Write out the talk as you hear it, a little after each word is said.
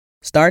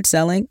Start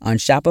selling on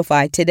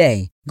Shopify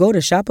today. Go to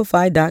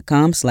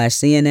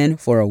shopify.com/CNN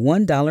for a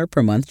 $1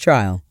 per month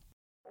trial.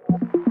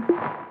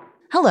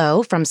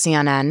 Hello from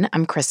CNN.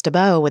 I'm Krista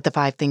Bowe with the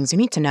 5 things you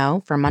need to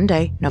know for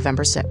Monday,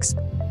 November 6th.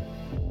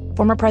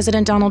 Former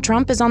President Donald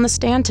Trump is on the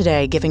stand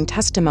today giving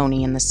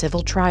testimony in the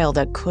civil trial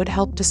that could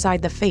help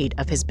decide the fate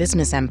of his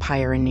business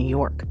empire in New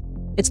York.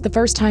 It's the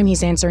first time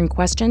he's answering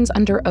questions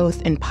under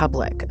oath in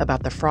public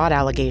about the fraud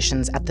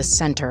allegations at the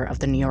center of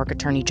the New York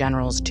Attorney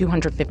General's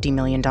 $250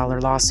 million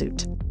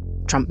lawsuit.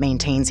 Trump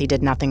maintains he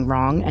did nothing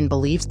wrong and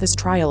believes this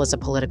trial is a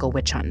political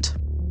witch hunt.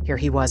 Here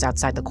he was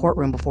outside the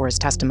courtroom before his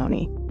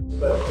testimony.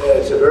 But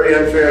it's a very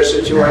unfair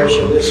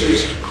situation. This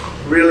is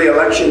really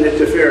election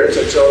interference.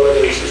 That's all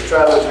it is. This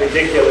trial is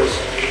ridiculous.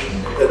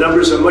 The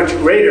numbers are much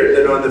greater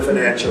than on the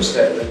financial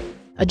statement.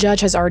 A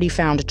judge has already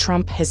found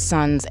Trump, his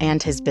sons,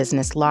 and his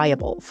business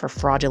liable for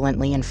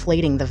fraudulently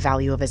inflating the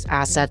value of his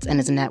assets and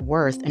his net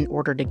worth in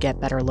order to get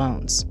better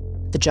loans.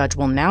 The judge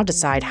will now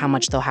decide how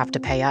much they'll have to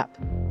pay up.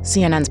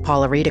 CNN's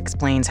Paula Reed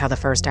explains how the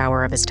first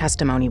hour of his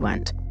testimony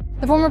went.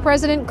 The former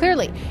president,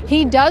 clearly,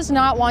 he does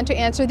not want to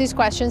answer these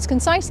questions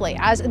concisely,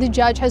 as the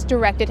judge has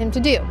directed him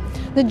to do.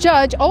 The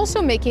judge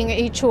also making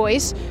a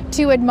choice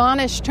to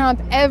admonish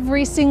Trump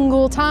every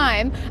single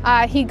time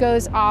he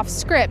goes off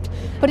script.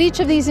 But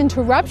each of these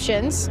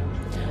interruptions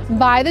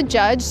by the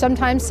judge,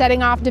 sometimes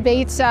setting off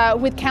debates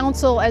with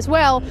counsel as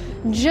well,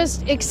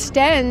 just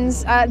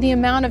extends the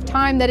amount of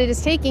time that it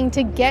is taking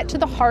to get to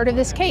the heart of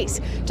this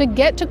case, to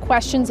get to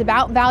questions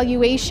about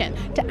valuation,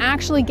 to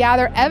actually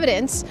gather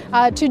evidence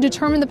to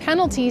determine the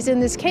penalties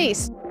in this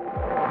case.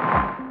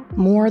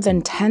 More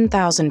than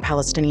 10,000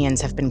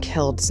 Palestinians have been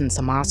killed since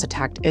Hamas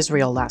attacked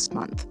Israel last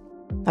month.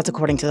 That's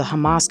according to the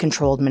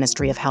Hamas-controlled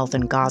Ministry of Health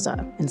in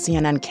Gaza, and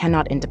CNN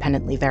cannot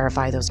independently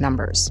verify those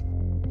numbers.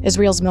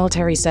 Israel's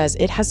military says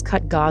it has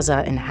cut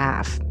Gaza in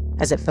half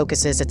as it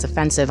focuses its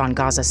offensive on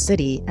Gaza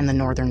City and the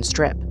northern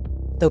strip,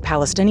 though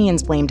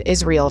Palestinians blamed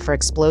Israel for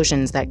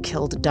explosions that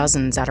killed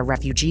dozens at a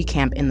refugee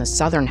camp in the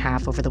southern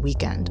half over the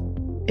weekend.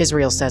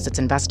 Israel says it's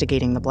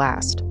investigating the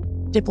blast.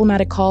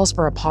 Diplomatic calls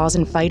for a pause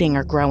in fighting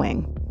are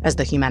growing as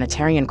the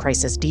humanitarian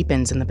crisis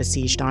deepens in the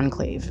besieged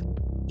enclave.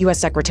 U.S.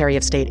 Secretary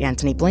of State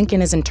Antony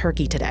Blinken is in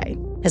Turkey today,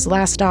 his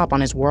last stop on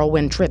his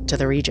whirlwind trip to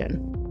the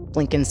region.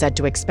 Blinken said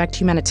to expect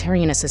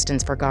humanitarian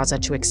assistance for Gaza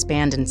to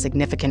expand in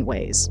significant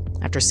ways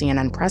after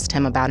CNN pressed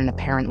him about an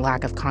apparent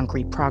lack of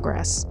concrete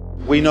progress.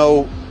 We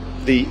know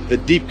the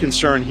deep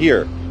concern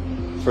here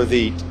for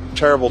the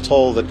terrible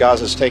toll that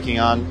Gaza is taking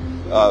on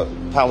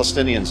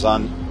Palestinians,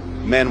 on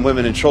men,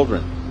 women, and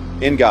children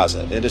in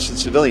Gaza, innocent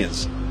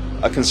civilians,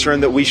 a concern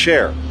that we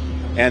share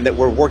and that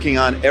we're working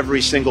on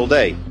every single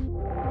day.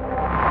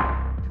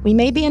 We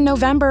may be in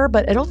November,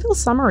 but it'll feel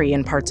summery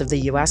in parts of the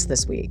U.S.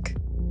 this week.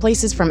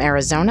 Places from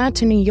Arizona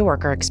to New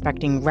York are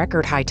expecting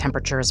record-high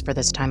temperatures for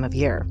this time of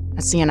year,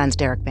 as CNN's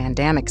Derek Van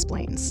Dam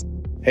explains.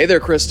 Hey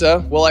there,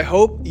 Krista. Well, I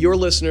hope your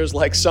listeners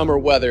like summer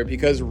weather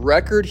because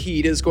record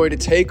heat is going to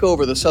take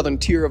over the southern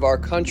tier of our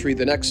country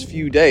the next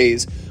few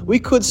days. We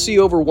could see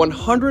over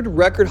 100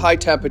 record-high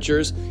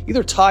temperatures,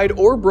 either tied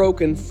or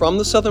broken from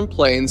the southern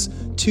plains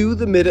to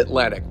the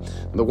mid-Atlantic.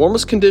 The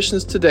warmest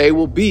conditions today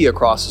will be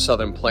across the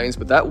southern plains,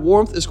 but that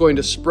warmth is going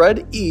to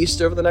spread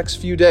east over the next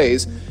few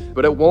days.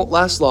 But it won't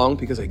last long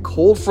because a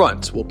cold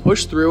front will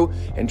push through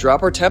and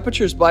drop our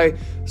temperatures by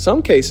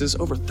some cases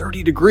over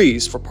 30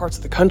 degrees for parts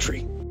of the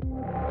country.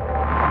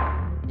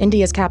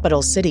 India's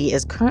capital city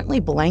is currently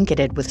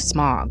blanketed with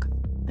smog.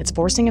 It's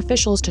forcing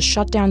officials to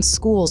shut down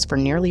schools for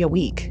nearly a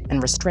week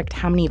and restrict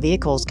how many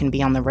vehicles can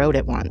be on the road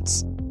at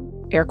once.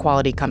 Air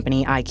quality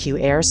company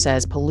IQ Air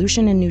says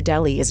pollution in New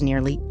Delhi is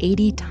nearly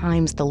 80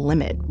 times the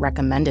limit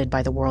recommended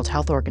by the World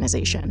Health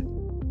Organization.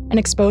 And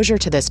exposure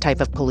to this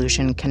type of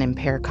pollution can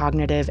impair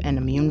cognitive and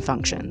immune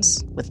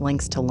functions, with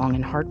links to lung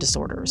and heart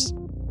disorders.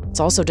 It's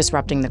also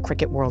disrupting the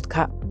Cricket World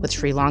Cup, with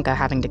Sri Lanka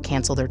having to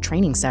cancel their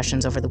training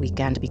sessions over the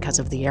weekend because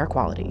of the air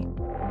quality.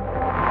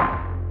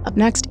 Up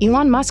next,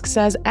 Elon Musk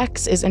says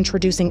X is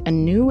introducing a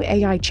new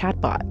AI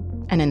chatbot,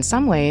 and in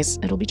some ways,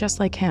 it'll be just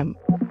like him.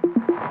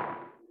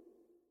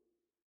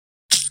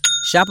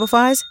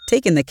 Shopify's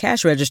taking the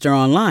cash register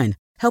online,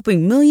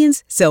 helping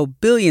millions sell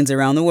billions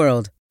around the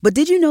world. But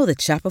did you know that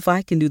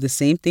Shopify can do the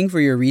same thing for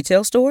your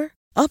retail store?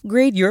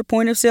 Upgrade your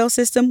point-of-sale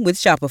system with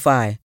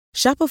Shopify.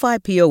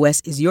 Shopify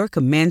POS is your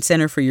command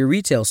center for your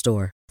retail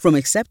store. From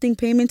accepting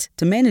payments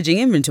to managing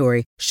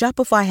inventory,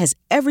 Shopify has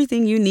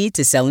everything you need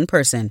to sell in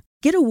person.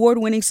 Get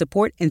award-winning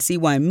support and see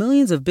why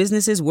millions of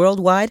businesses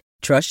worldwide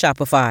trust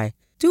Shopify.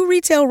 Do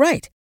retail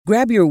right.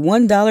 Grab your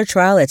 $1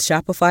 trial at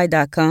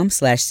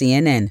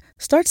shopify.com/CNN.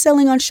 Start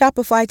selling on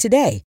Shopify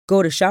today.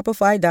 Go to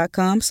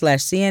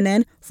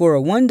shopify.com/CNN for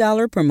a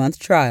 $1 per month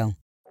trial.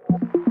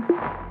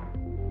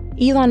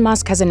 Elon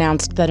Musk has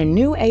announced that a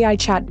new AI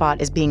chatbot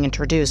is being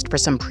introduced for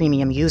some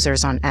premium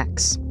users on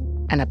X.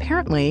 And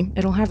apparently,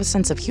 it'll have a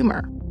sense of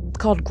humor. It's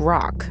called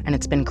Grok, and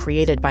it's been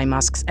created by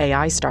Musk's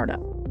AI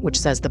startup, which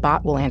says the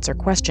bot will answer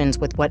questions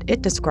with what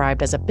it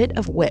described as a bit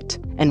of wit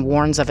and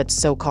warns of its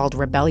so-called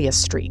rebellious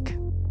streak.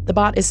 The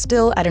bot is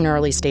still at an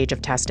early stage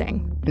of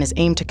testing, and is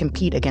aimed to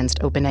compete against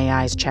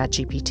OpenAI's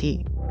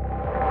ChatGPT.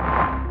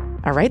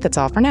 All right, that's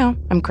all for now.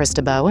 I'm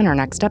Krista Bow, and our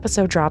next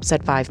episode drops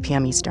at 5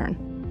 p.m.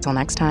 Eastern. Till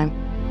next time.